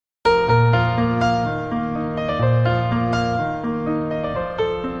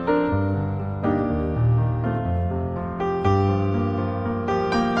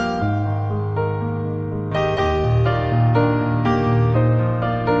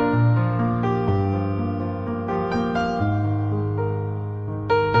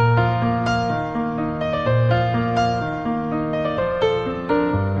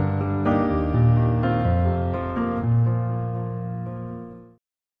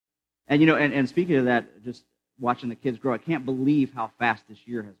And speaking of that, just watching the kids grow, I can't believe how fast this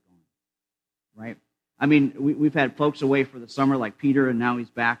year has gone, right? I mean, we've had folks away for the summer like Peter, and now he's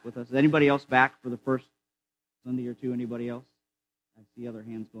back with us. Is anybody else back for the first Sunday or two? Anybody else? I see other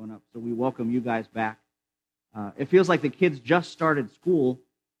hands going up. So we welcome you guys back. It feels like the kids just started school,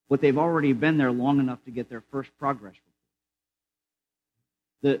 but they've already been there long enough to get their first progress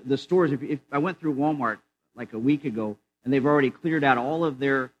report. The stores, if I went through Walmart like a week ago, and they've already cleared out all of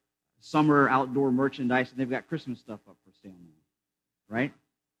their summer outdoor merchandise, and they've got Christmas stuff up for sale now, right?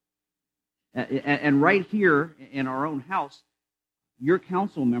 And right here in our own house, your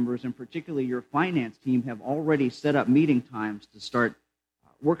council members, and particularly your finance team, have already set up meeting times to start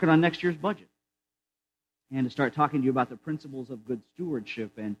working on next year's budget and to start talking to you about the principles of good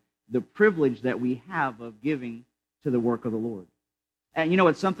stewardship and the privilege that we have of giving to the work of the Lord. And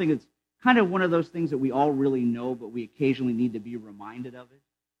it's something that's kind of one of those things that we all really know, but we occasionally need to be reminded of it.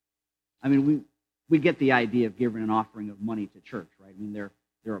 I mean, we get the idea of giving an offering of money to church, right? I mean, there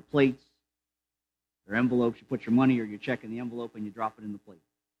are plates, there are envelopes. You put your money or your check in the envelope and you drop it in the plate.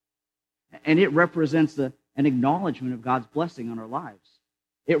 And it represents an acknowledgement of God's blessing on our lives.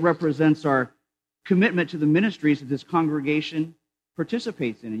 It represents our commitment to the ministries that this congregation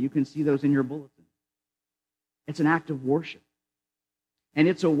participates in, and you can see those in your bulletin. It's an act of worship. And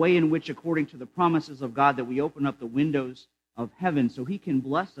it's a way in which, according to the promises of God, that we open up the windows of heaven so he can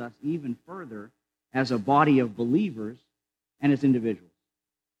bless us even further as a body of believers and as individuals.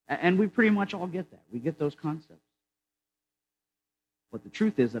 And we pretty much all get that. We get those concepts. But the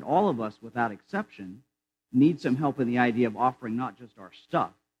truth is that all of us, without exception, need some help in the idea of offering not just our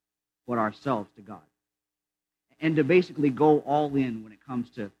stuff, but ourselves to God. And to basically go all in when it comes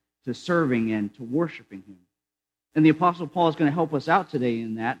to serving and to worshiping him. And the Apostle Paul is going to help us out today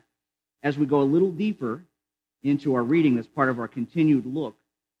in that as we go a little deeper into our reading as part of our continued look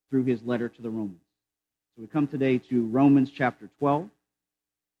through his letter to the Romans. So we come today to Romans chapter 12,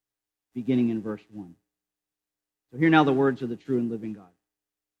 beginning in verse 1. So hear now the words of the true and living God.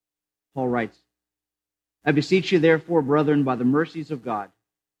 Paul writes, I beseech you therefore, brethren, by the mercies of God,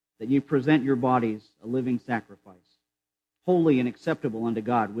 that you present your bodies a living sacrifice, holy and acceptable unto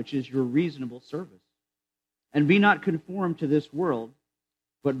God, which is your reasonable service. And be not conformed to this world,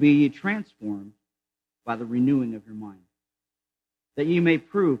 but be ye transformed by the renewing of your mind, that ye may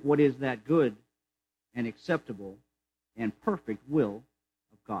prove what is that good and acceptable and perfect will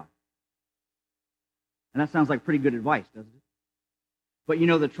of God. And that sounds like pretty good advice, doesn't it? But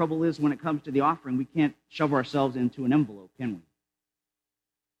the trouble is when it comes to the offering, we can't shove ourselves into an envelope, can we?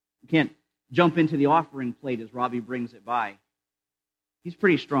 We can't jump into the offering plate as Robbie brings it by. He's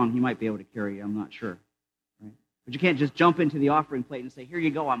pretty strong. He might be able to carry it. I'm not sure. Right? But you can't just jump into the offering plate and say, here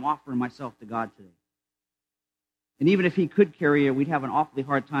you go, I'm offering myself to God today. And even if he could carry it, we'd have an awfully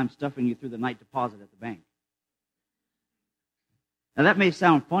hard time stuffing you through the night deposit at the bank. Now that may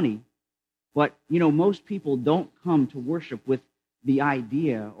sound funny, but most people don't come to worship with the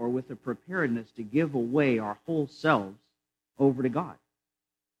idea or with the preparedness to give away our whole selves over to God.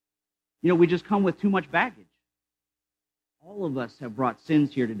 We just come with too much baggage. All of us have brought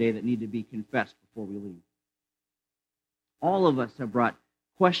sins here today that need to be confessed before we leave. All of us have brought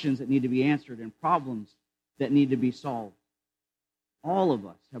questions that need to be answered and problems that need to be solved. All of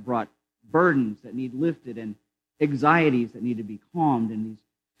us have brought burdens that need lifted and anxieties that need to be calmed and these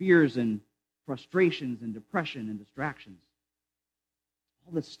fears and frustrations and depression and distractions.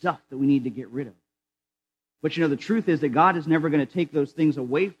 All the stuff that we need to get rid of. But the truth is that God is never going to take those things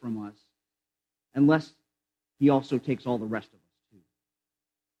away from us unless he also takes all the rest of us too,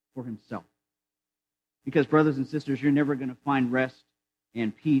 for himself. Because, brothers and sisters, you're never going to find rest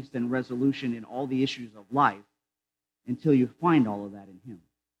and peace and resolution in all the issues of life until you find all of that in him.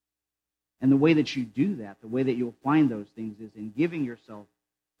 And the way that you do that, the way that you'll find those things is in giving yourself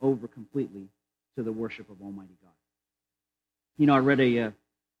over completely to the worship of Almighty God. I read a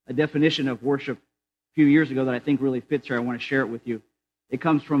definition of worship a few years ago that I think really fits here. I want to share it with you. It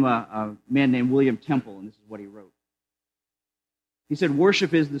comes from a man named William Temple, and this is what he wrote. He said,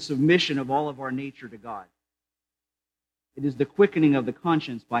 worship is the submission of all of our nature to God. It is the quickening of the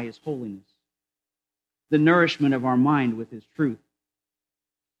conscience by his holiness, the nourishment of our mind with his truth,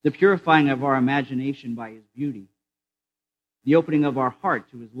 the purifying of our imagination by his beauty, the opening of our heart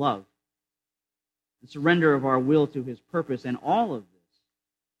to his love, the surrender of our will to his purpose, and all of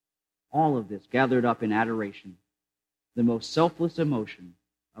this gathered up in adoration, the most selfless emotion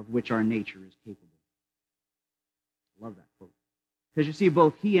of which our nature is capable. I love that quote. Because you see,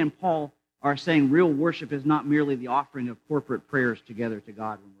 both he and Paul are saying real worship is not merely the offering of corporate prayers together to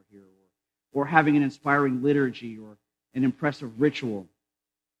God when we're here, or having an inspiring liturgy or an impressive ritual.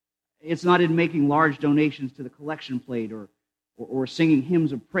 It's not in making large donations to the collection plate or singing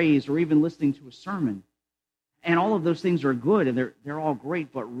hymns of praise or even listening to a sermon. And all of those things are good and they're all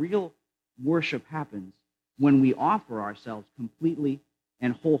great, but real worship happens when we offer ourselves completely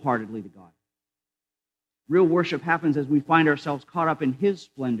and wholeheartedly to God. Real worship happens as we find ourselves caught up in His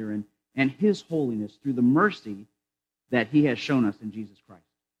splendor and His holiness through the mercy that He has shown us in Jesus Christ.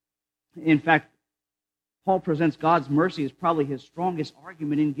 In fact, Paul presents God's mercy as probably his strongest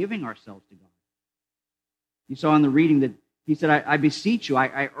argument in giving ourselves to God. You saw in the reading that he said, I beseech you,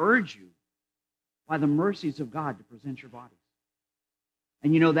 I urge you, by the mercies of God, to present your bodies.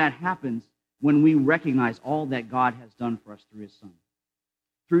 And you know that happens when we recognize all that God has done for us through His Son.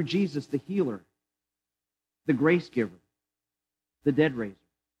 Through Jesus, the healer, the grace giver, the dead raiser,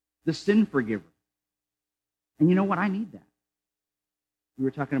 the sin forgiver. And you know what? I need that. We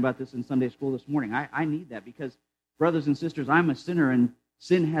were talking about this in Sunday school this morning. I need that because, brothers and sisters, I'm a sinner and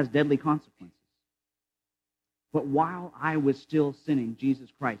sin has deadly consequences. But while I was still sinning, Jesus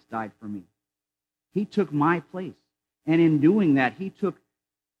Christ died for me. He took my place. And in doing that, He took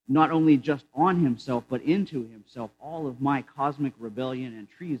not only just on Himself, but into Himself all of my cosmic rebellion and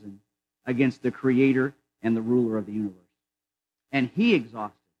treason against the Creator and the ruler of the universe. And He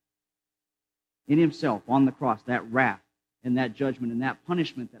exhausted in Himself on the cross that wrath and that judgment and that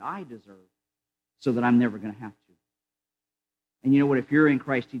punishment that I deserve so that I'm never going to have to. And you know what? If you're in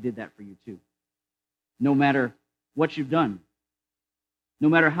Christ, He did that for you too. No matter what you've done, no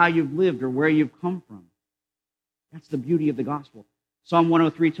matter how you've lived or where you've come from. That's the beauty of the gospel. Psalm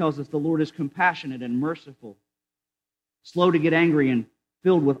 103 tells us the Lord is compassionate and merciful, slow to get angry and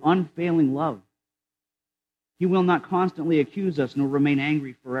filled with unfailing love. He will not constantly accuse us nor remain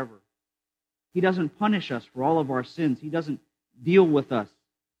angry forever. He doesn't punish us for all of our sins. He doesn't deal with us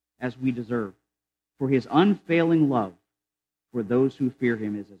as we deserve. For His unfailing love for those who fear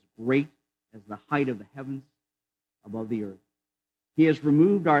Him is as great as the height of the heavens above the earth. He has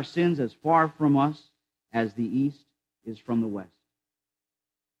removed our sins as far from us as the east is from the west.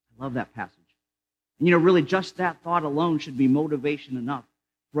 I love that passage. And you know, really just that thought alone should be motivation enough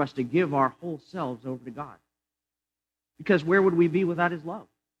for us to give our whole selves over to God. Because where would we be without His love?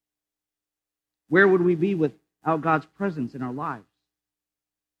 Where would we be without God's presence in our lives?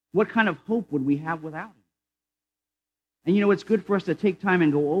 What kind of hope would we have without Him? And you know, it's good for us to take time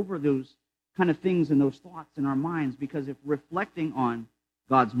and go over those kind of things and those thoughts in our minds, because if reflecting on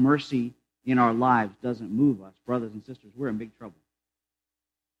God's mercy in our lives doesn't move us, brothers and sisters, we're in big trouble.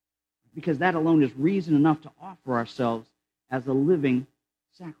 Because that alone is reason enough to offer ourselves as a living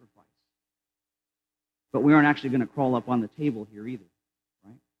sacrifice. But we aren't actually going to crawl up on the table here either.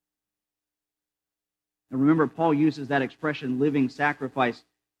 And remember, Paul uses that expression, living sacrifice,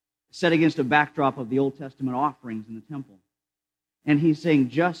 set against a backdrop of the Old Testament offerings in the temple. And he's saying,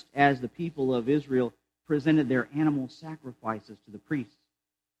 just as the people of Israel presented their animal sacrifices to the priests,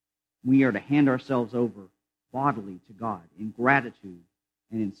 we are to hand ourselves over bodily to God in gratitude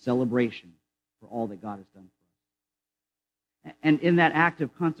and in celebration for all that God has done for us. And in that act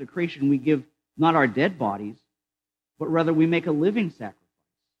of consecration, we give not our dead bodies, but rather we make a living sacrifice.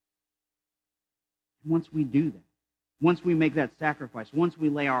 Once we do that, once we make that sacrifice, once we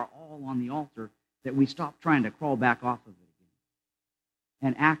lay our all on the altar, that we stop trying to crawl back off of it again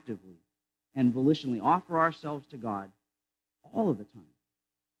and actively and volitionally offer ourselves to God all of the time.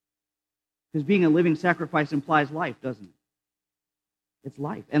 Because being a living sacrifice implies life, doesn't it? It's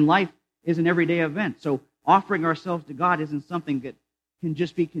life. And life is an everyday event. So offering ourselves to God isn't something that can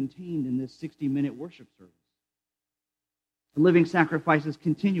just be contained in this 60-minute worship service. The living sacrifice is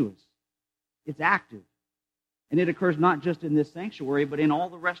continuous. It's active. And it occurs not just in this sanctuary, but in all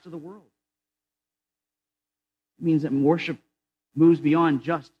the rest of the world. It means that worship moves beyond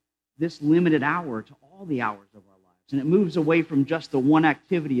just this limited hour to all the hours of our lives. And it moves away from just the one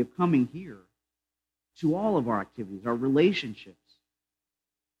activity of coming here to all of our activities, our relationships,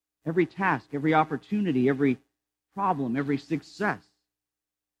 every task, every opportunity, every problem, every success,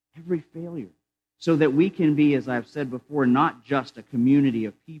 every failure, so that we can be, as I've said before, not just a community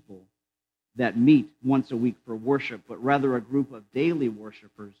of people that meet once a week for worship, but rather a group of daily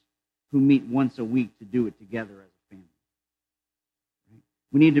worshipers who meet once a week to do it together as a family. Right?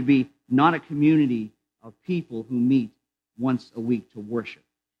 We need to be not a community of people who meet once a week to worship,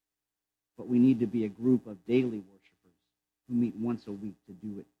 but we need to be a group of daily worshipers who meet once a week to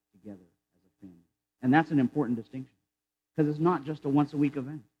do it together as a family. And that's an important distinction, because it's not just a once-a-week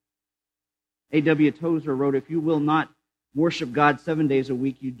event. A.W. Tozer wrote, if you will not worship God 7 days a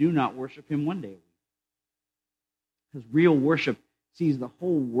week, you do not worship Him 1 day a week. Because real worship sees the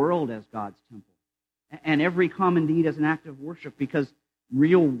whole world as God's temple, and every common deed as an act of worship, because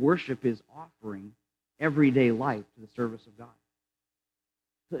Real worship is offering everyday life to the service of God.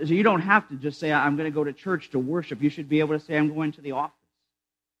 So you don't have to just say, I'm going to go to church to worship. You should be able to say, I'm going to the office,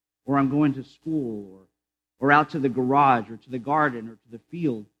 or I'm going to school, or out to the garage, or to the garden, or to the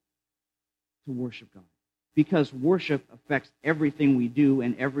field to worship God. Because worship affects everything we do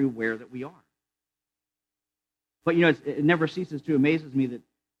and everywhere that we are. But, it never ceases to amaze me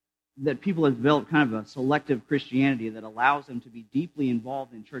that people have developed kind of a selective Christianity that allows them to be deeply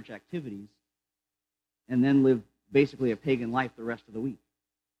involved in church activities and then live basically a pagan life the rest of the week,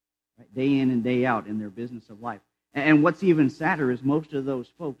 right? Day in and day out in their business of life. And what's even sadder is most of those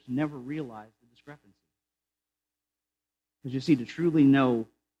folks never realize the discrepancy. Because you see, to truly know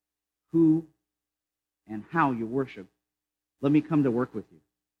who and how you worship, let me come to work with you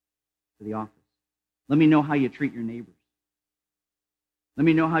to the office. Let me know how you treat your neighbors. Let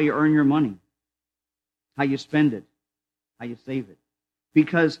me know how you earn your money, how you spend it, how you save it.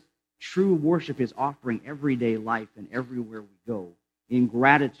 Because true worship is offering everyday life and everywhere we go in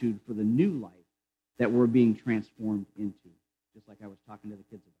gratitude for the new life that we're being transformed into, just like I was talking to the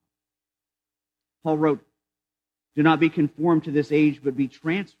kids about. Paul wrote, "Do not be conformed to this age, but be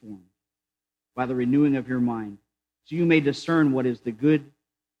transformed by the renewing of your mind, so you may discern what is the good,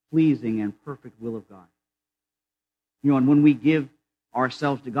 pleasing, and perfect will of God." And when we give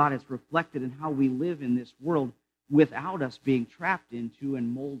ourselves to God, it's reflected in how we live in this world without us being trapped into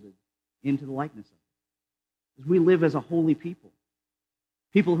and molded into the likeness of it. Because we live as a holy people.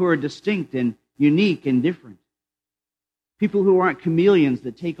 People who are distinct and unique and different. People who aren't chameleons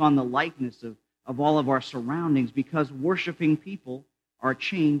that take on the likeness of all of our surroundings, because worshiping people are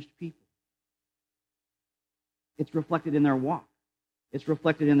changed people. It's reflected in their walk. It's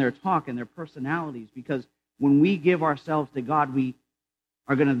reflected in their talk and their personalities, because when we give ourselves to God, we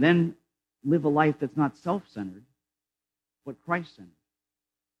are going to then live a life that's not self-centered, but Christ-centered,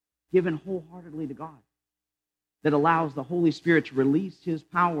 given wholeheartedly to God, that allows the Holy Spirit to release His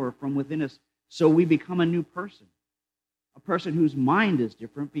power from within us so we become a new person, a person whose mind is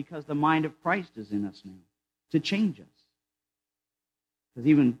different because the mind of Christ is in us now, to change us. Because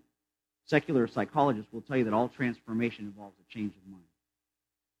even secular psychologists will tell you that all transformation involves a change of mind.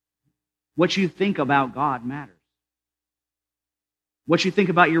 What you think about God matters. What you think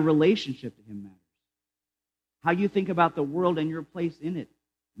about your relationship to Him matters. How you think about the world and your place in it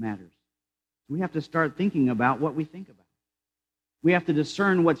matters. We have to start thinking about what we think about. We have to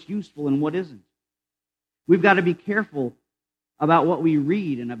discern what's useful and what isn't. We've got to be careful about what we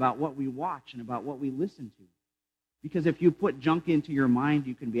read and about what we watch and about what we listen to. Because if you put junk into your mind,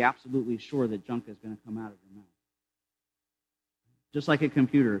 you can be absolutely sure that junk is going to come out of your mouth. Just like a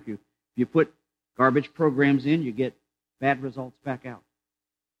computer, if you put garbage programs in, you get bad results back out.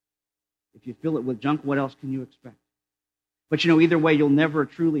 If you fill it with junk, what else can you expect? But either way, you'll never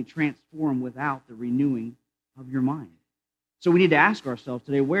truly transform without the renewing of your mind. So we need to ask ourselves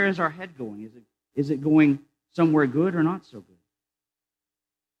today, where is our head going? Is it going somewhere good or not so good?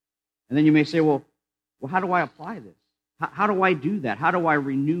 And then you may say, well, how do I apply this? How do I do that? How do I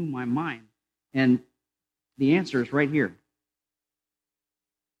renew my mind? And the answer is right here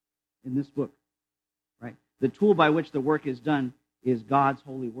in this book, right? The tool by which the work is done is God's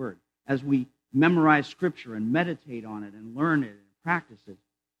holy word. As we memorize Scripture and meditate on it and learn it and practice it,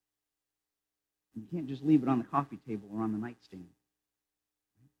 you can't just leave it on the coffee table or on the nightstand.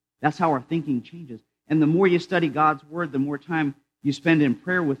 That's how our thinking changes. And the more you study God's word, the more time you spend in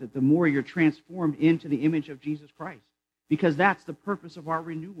prayer with it, the more you're transformed into the image of Jesus Christ. Because that's the purpose of our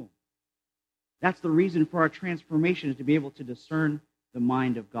renewal. That's the reason for our transformation, is to be able to discern the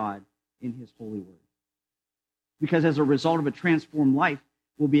mind of God in His holy word. Because as a result of a transformed life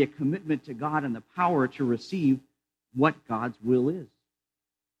will be a commitment to God and the power to receive what God's will is.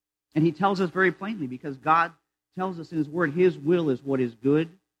 And He tells us very plainly, because God tells us in His word, His will is what is good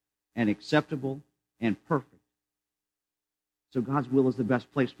and acceptable and perfect. So God's will is the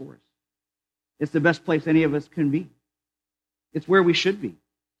best place for us. It's the best place any of us can be. It's where we should be.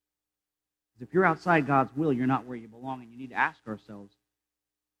 Because if you're outside God's will, you're not where you belong, and you need to ask ourselves,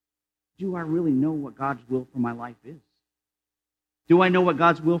 do I really know what God's will for my life is? Do I know what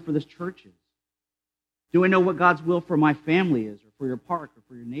God's will for this church is? Do I know what God's will for my family is, or for your park, or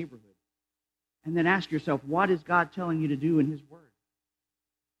for your neighborhood? And then ask yourself, what is God telling you to do in His word?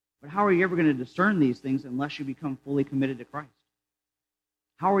 But how are you ever going to discern these things unless you become fully committed to Christ?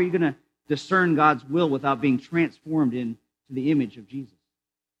 How are you going to discern God's will without being transformed into the image of Jesus?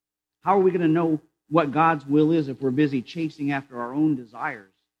 How are we going to know what God's will is if we're busy chasing after our own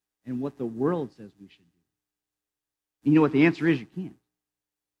desires and what the world says we should do? And you know what the answer is? You can't.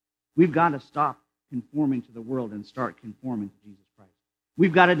 We've got to stop conforming to the world and start conforming to Jesus Christ.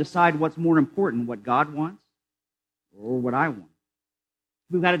 We've got to decide what's more important, what God wants or what I want.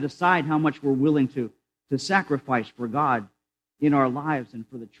 We've got to decide how much we're willing to sacrifice for God in our lives and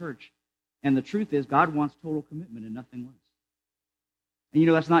for the church. And the truth is, God wants total commitment and nothing less.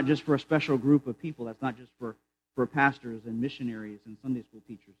 And that's not just for a special group of people. That's not just for pastors and missionaries and Sunday school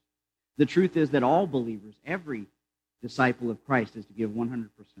teachers. The truth is that all believers, every disciple of Christ, is to give 100%.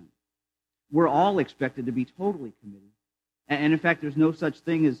 We're all expected to be totally committed. And in fact, there's no such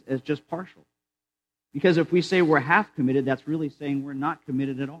thing as just partial. Because if we say we're half committed, that's really saying we're not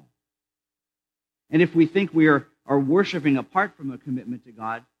committed at all. And if we think we are worshiping apart from a commitment to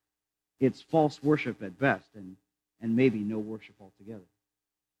God, it's false worship at best, and maybe no worship altogether.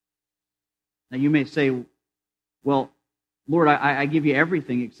 Now you may say, well, Lord, I give you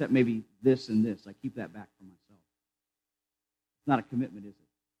everything except maybe this and this. I keep that back for myself. It's not a commitment, is it?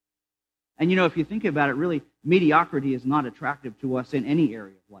 And if you think about it, really, mediocrity is not attractive to us in any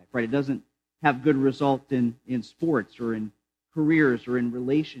area of life, right? It doesn't have good results in sports or in careers or in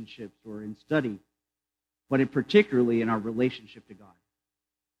relationships or in study, but particularly in our relationship to God.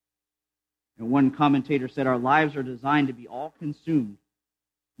 And one commentator said, our lives are designed to be all-consumed.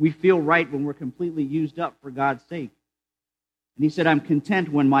 We feel right when we're completely used up for God's sake. And he said, I'm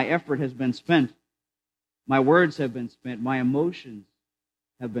content when my effort has been spent, my words have been spent, my emotions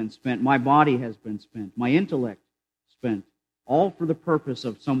have been spent, my body has been spent, my intellect spent, all for the purpose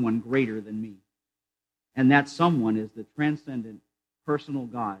of someone greater than me. And that someone is the transcendent, personal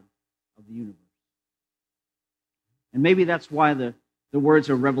God of the universe. And maybe that's why the words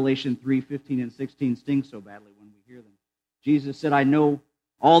of Revelation 3:15 and 16 sting so badly when we hear them. Jesus said, I know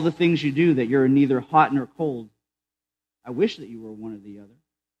all the things you do, that you're neither hot nor cold. I wish that you were one or the other.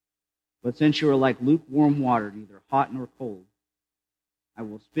 But since you are like lukewarm water, neither hot nor cold, I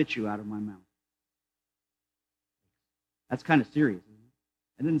will spit you out of my mouth. That's kind of serious, isn't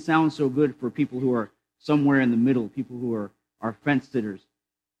it? It doesn't sound so good for people who are somewhere in the middle, people who are fence sitters.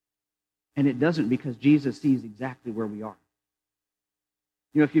 And it doesn't, because Jesus sees exactly where we are.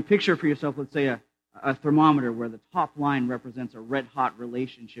 If you picture for yourself, let's say, a thermometer where the top line represents a red-hot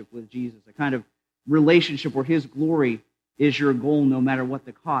relationship with Jesus, a kind of relationship where his glory is your goal no matter what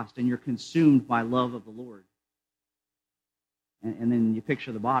the cost, and you're consumed by love of the Lord. And then you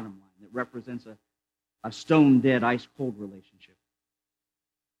picture the bottom line that represents a stone-dead, ice-cold relationship.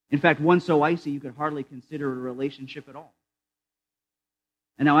 In fact, one so icy you could hardly consider it a relationship at all.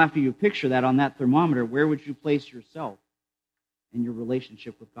 And now after you picture that on that thermometer, where would you place yourself in your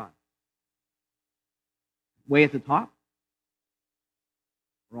relationship with God? Way at the top?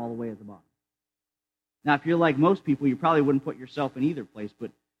 Or all the way at the bottom? Now, if you're like most people, you probably wouldn't put yourself in either place,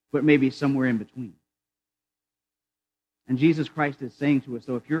 but maybe somewhere in between. And Jesus Christ is saying to us,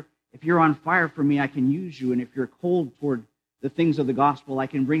 though, if you're on fire for me, I can use you. And if you're cold toward the things of the gospel, I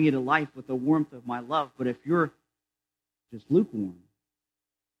can bring you to life with the warmth of my love. But if you're just lukewarm,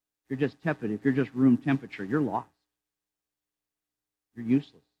 if you're just tepid, if you're just room temperature, you're lost. You're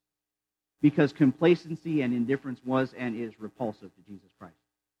useless. Because complacency and indifference was and is repulsive to Jesus Christ.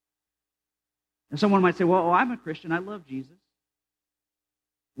 And someone might say, well, I'm a Christian. I love Jesus.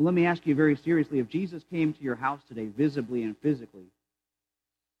 Well, let me ask you very seriously, if Jesus came to your house today, visibly and physically,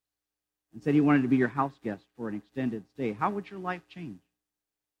 and said he wanted to be your house guest for an extended stay, how would your life change?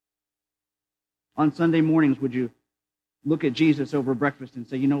 On Sunday mornings, would you look at Jesus over breakfast and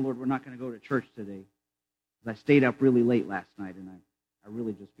say, Lord, we're not going to go to church today because I stayed up really late last night and I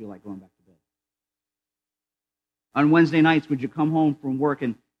really just feel like going back to bed? On Wednesday nights, would you come home from work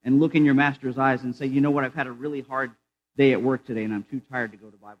and look in your master's eyes and say, you know what, I've had a really hard day at work today and I'm too tired to go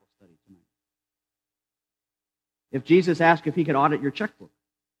to Bible study tonight? If Jesus asked if he could audit your checkbook,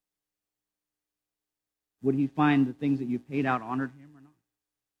 would he find the things that you paid out honored him or not?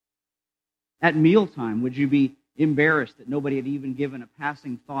 At mealtime, would you be embarrassed that nobody had even given a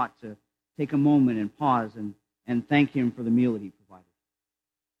passing thought to take a moment and pause and thank him for the meal that he provided?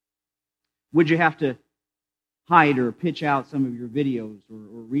 Would you have to hide or pitch out some of your videos or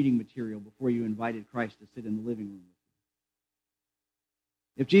reading material before you invited Christ to sit in the living room with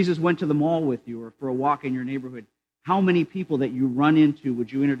you? If Jesus went to the mall with you or for a walk in your neighborhood, how many people that you run into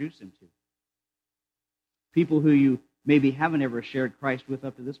would you introduce him to? People who you maybe haven't ever shared Christ with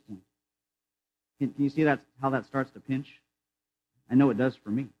up to this point. Can you see how that starts to pinch? I know it does for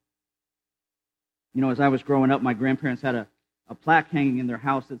me. As I was growing up, my grandparents had a plaque hanging in their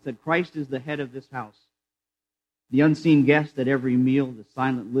house that said, Christ is the head of this house, the unseen guest at every meal, the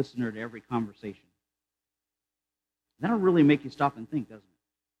silent listener to every conversation. That'll really make you stop and think, doesn't it?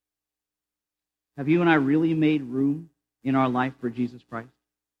 Have you and I really made room in our life for Jesus Christ?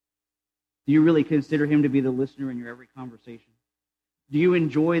 Do you really consider him to be the listener in your every conversation? Do you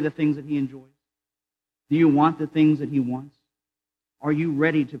enjoy the things that he enjoys? Do you want the things that he wants? Are you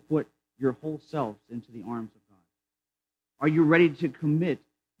ready to put your whole selves into the arms of God? Are you ready to commit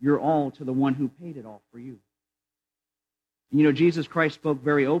your all to the one who paid it all for you? You know, Jesus Christ spoke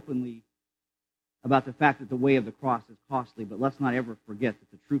very openly about the fact that the way of the cross is costly, but let's not ever forget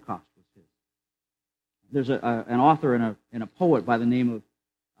that the true cost was his. There's an author and a poet by the name of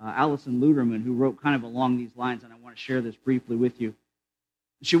Alison Luderman who wrote kind of along these lines, and I want to share this briefly with you.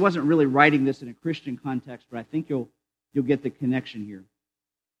 She wasn't really writing this in a Christian context, but I think you'll get the connection here.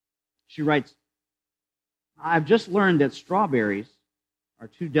 She writes, I've just learned that strawberries are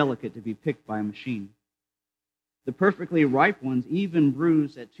too delicate to be picked by a machine. The perfectly ripe ones even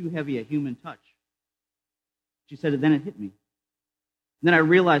bruise at too heavy a human touch. She said, and then it hit me. And then I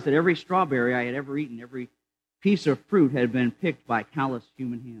realized that every strawberry I had ever eaten, every piece of fruit had been picked by callous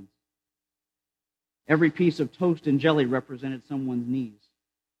human hands. Every piece of toast and jelly represented someone's knees,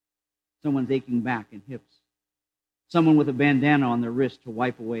 someone's aching back and hips, someone with a bandana on their wrist to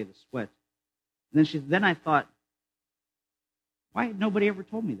wipe away the sweat. And then I thought, why had nobody ever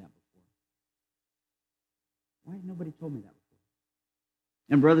told me that before? Why had nobody told me that before?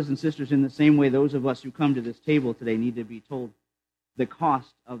 And brothers and sisters, in the same way, those of us who come to this table today need to be told the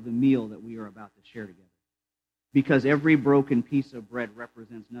cost of the meal that we are about to share together. Because every broken piece of bread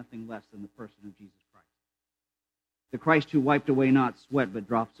represents nothing less than the person of Jesus Christ. The Christ who wiped away not sweat but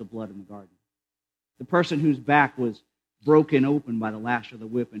drops of blood in the garden. The person whose back was broken open by the lash of the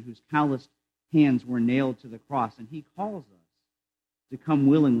whip and whose calloused hands were nailed to the cross. And he calls us to come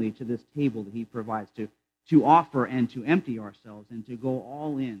willingly to this table that he provides, to offer and to empty ourselves and to go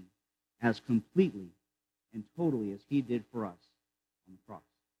all in as completely and totally as he did for us on the cross.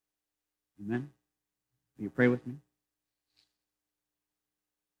 Amen? Will you pray with me?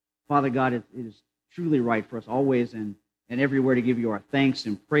 Father God, it is truly right for us always and everywhere to give you our thanks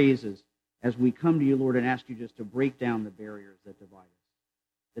and praises as we come to you, Lord, and ask you just to break down the barriers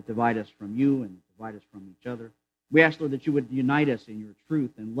that divide us from you and divide us from each other. We ask, Lord, that you would unite us in your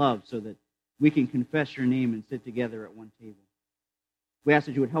truth and love so that we can confess your name and sit together at one table. We ask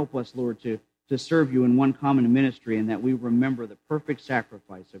that you would help us, Lord, to serve you in one common ministry and that we remember the perfect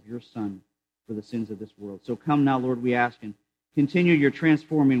sacrifice of your Son for the sins of this world. So come now, Lord, we ask, and continue your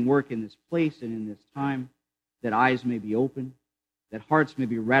transforming work in this place and in this time, that eyes may be opened, that hearts may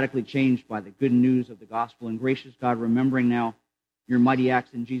be radically changed by the good news of the gospel. And gracious God, remembering now your mighty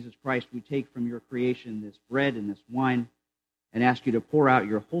acts in Jesus Christ, we take from your creation this bread and this wine and ask you to pour out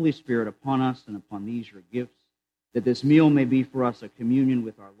your Holy Spirit upon us and upon these your gifts, that this meal may be for us a communion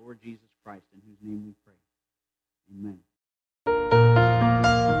with our Lord Jesus Christ, in whose name we